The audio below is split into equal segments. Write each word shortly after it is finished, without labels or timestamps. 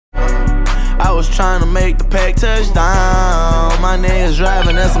I was trying to make the pack touchdown. My niggas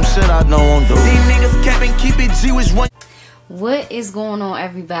driving, that's some shit I don't want to do. These niggas capping, keep it G, which one? What is going on,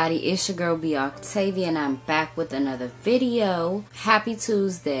 everybody? It's your girl B Octavia, and I'm back with another video. Happy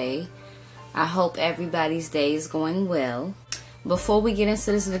Tuesday. I hope everybody's day is going well. Before we get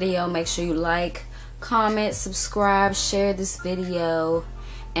into this video, make sure you like, comment, subscribe, share this video.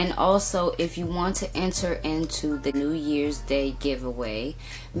 And also, if you want to enter into the New Year's Day giveaway,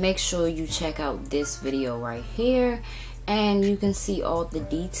 make sure you check out this video right here, and you can see all the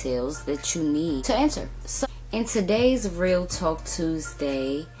details that you need to enter. So in today's Real Talk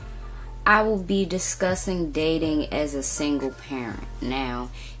Tuesday, I will be discussing dating as a single parent.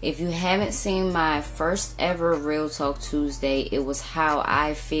 Now, if you haven't seen my first ever Real Talk Tuesday, it was how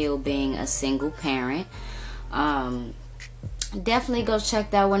I feel being a single parent. Definitely go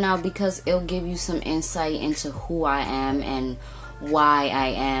check that one out, because it'll give you some insight into who I am and why I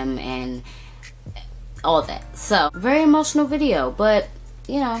am and all that. So, very emotional video, but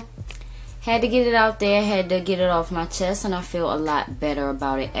you know, had to get it out there, had to get it off my chest, and I feel a lot better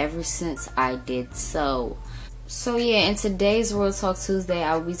about it ever since I did so. So yeah, in today's Real Talk Tuesday,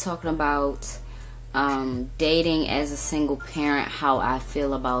 I will be talking about dating as a single parent, how I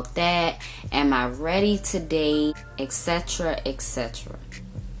feel about that, am I ready to date, etc, etc.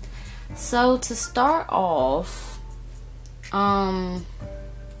 So to start off, am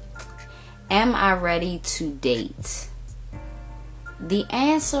I ready to date? The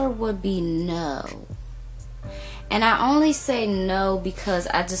answer would be no. And I only say no because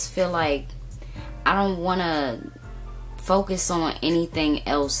I just feel like I don't want to focus on anything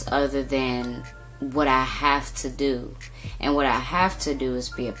else other than what I have to do. And what I have to do is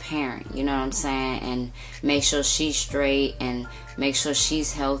be a parent, you know what I'm saying? And make sure she's straight and make sure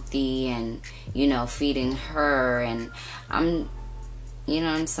she's healthy and, you know, feeding her, and you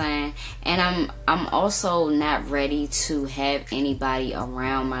know what I'm saying? And I'm also not ready to have anybody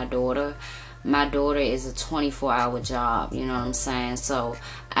around my daughter. My daughter is a 24-hour job, you know what I'm saying? So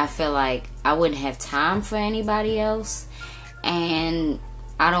I feel like I wouldn't have time for anybody else, and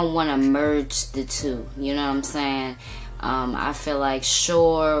I don't want to merge the two, you know what I'm saying? I feel like,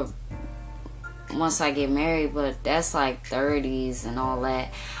 sure, once I get married, but that's like 30s and all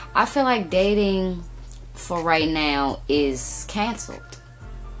that. I feel like dating for right now is canceled.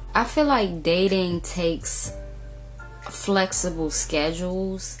 I feel like dating takes flexible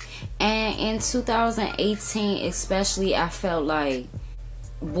schedules, and in 2018 especially, I felt like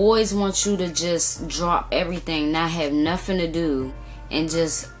boys want you to just drop everything, not have nothing to do, and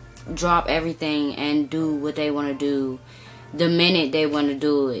just drop everything and do what they want to do the minute they want to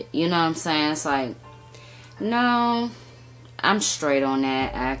do it. You know what I'm saying? It's like, no, I'm straight on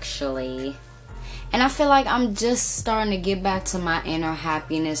that, actually. And I feel like I'm just starting to get back to my inner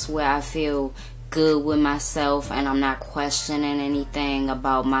happiness, where I feel good with myself and I'm not questioning anything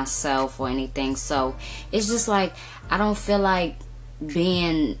about myself or anything. So it's just like, I don't feel like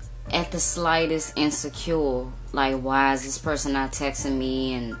being at the slightest insecure, like, why is this person not texting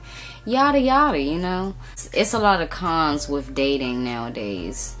me and yada yada, you know? It's a lot of cons with dating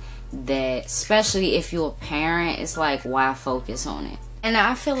nowadays, that especially if you're a parent, it's like, why focus on it? And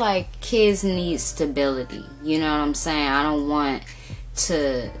I feel like kids need stability, you know what I'm saying? I don't want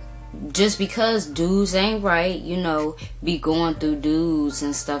to, just because dudes ain't right, you know, be going through dudes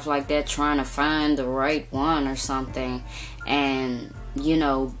and stuff like that, trying to find the right one or something, and, you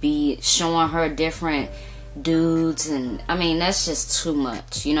know, be showing her different dudes, and I mean, that's just too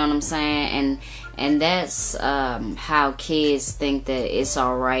much, you know what I'm saying? And that's how kids think that it's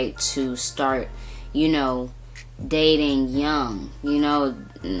alright to start, you know, dating young, you know.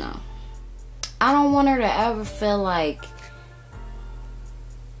 No, I don't want her to ever feel like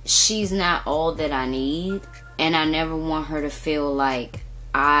she's not all that I need, and I never want her to feel like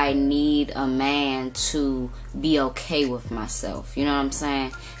I need a man to be okay with myself, you know what I'm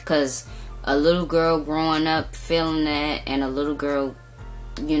saying? Because a little girl growing up feeling that, and a little girl,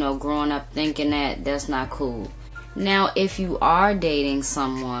 you know, growing up thinking that, that's not cool. Now, if you are dating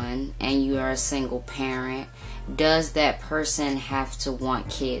someone and you are a single parent, does that person have to want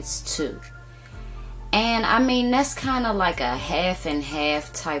kids too? And I mean, that's kind of like a half and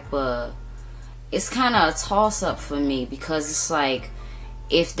half type of, it's kind of a toss up for me, because it's like,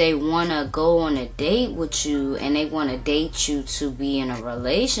 if they want to go on a date with you and they want to date you to be in a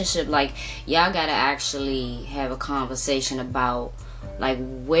relationship, like, y'all got to actually have a conversation about, like,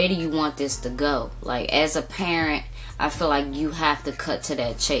 where do you want this to go? Like, as a parent, I feel like you have to cut to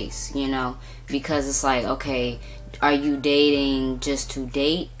that chase, you know, because it's like, okay, are you dating just to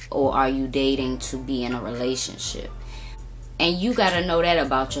date, or are you dating to be in a relationship? And you gotta know that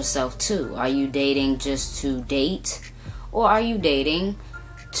about yourself too. Are you dating just to date, or are you dating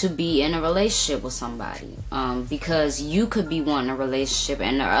to be in a relationship with somebody? Because you could be wanting a relationship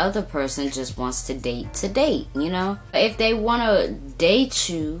and the other person just wants to date, you know? If they want to date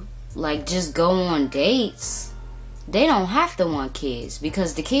you, like just go on dates, they don't have to want kids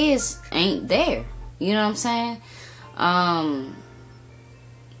because the kids ain't there. You know what I'm saying?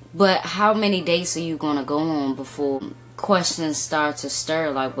 But how many dates are you going to go on before questions start to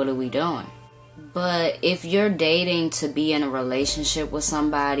stir, like, what are we doing? But if you're dating to be in a relationship with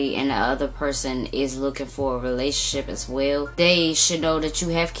somebody and the other person is looking for a relationship as well, they should know that you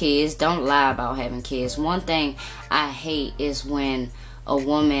have kids. Don't lie about having kids. One thing I hate is when a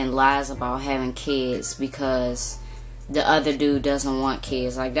woman lies about having kids because the other dude doesn't want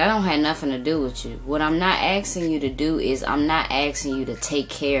kids. Like, that don't have nothing to do with you. What I'm not asking you to do is, I'm not asking you to take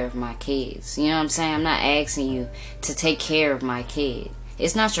care of my kids. You know what I'm saying? I'm not asking you to take care of my kid.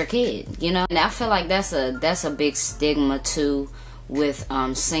 It's not your kid, you know? And I feel like that's a big stigma too with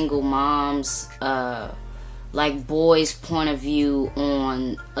single moms. Like, boys' point of view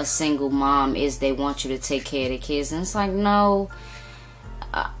on a single mom is they want you to take care of the kids. And it's like, no.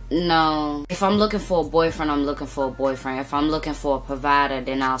 No. If I'm looking for a boyfriend, I'm looking for a boyfriend. If I'm looking for a provider,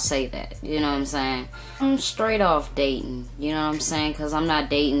 then I'll say that. You know what I'm saying? I'm straight off dating. You know what I'm saying? Because I'm not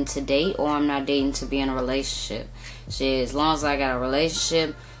dating to date, or I'm not dating to be in a relationship. Shit, as long as I got a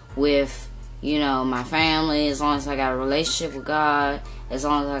relationship with, you know, my family, as long as I got a relationship with God, as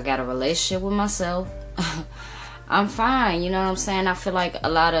long as I got a relationship with myself, I'm fine. You know what I'm saying? I feel like a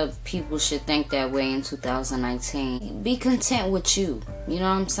lot of people should think that way in 2019. Be content with you. You know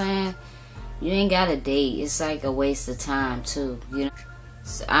what I'm saying? You ain't got to date. It's like a waste of time too. You know,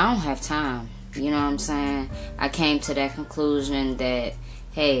 so I don't have time. You know what I'm saying? I came to that conclusion that,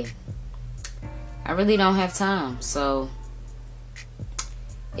 hey, I really don't have time. So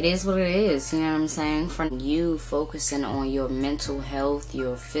it is what it is. You know what I'm saying? From you focusing on your mental health,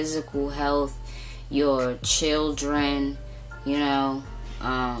 your physical health, your children, you know,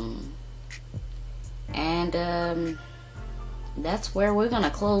 and that's where we're gonna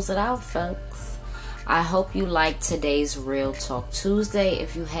close it out, folks. I hope you liked today's Real Talk Tuesday.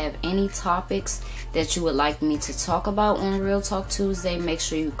 If you have any topics that you would like me to talk about on Real Talk Tuesday, make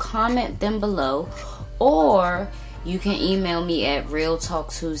sure you comment them below, or you can email me at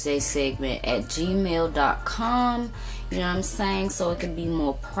realtalktuesdaysegment@gmail.com. You know what I'm saying? So it can be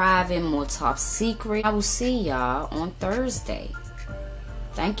more private, more top secret. I will see y'all on Thursday.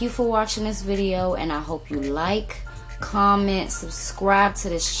 Thank you for watching this video, and I hope you like, comment, subscribe to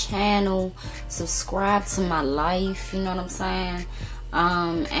this channel, subscribe to my life. You know what I'm saying?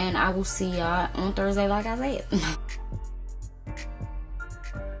 And I will see y'all on Thursday, like I said.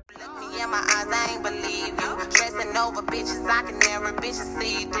 My eyes, I ain't believe you. Stressing over bitches, I can never bitches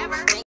see you.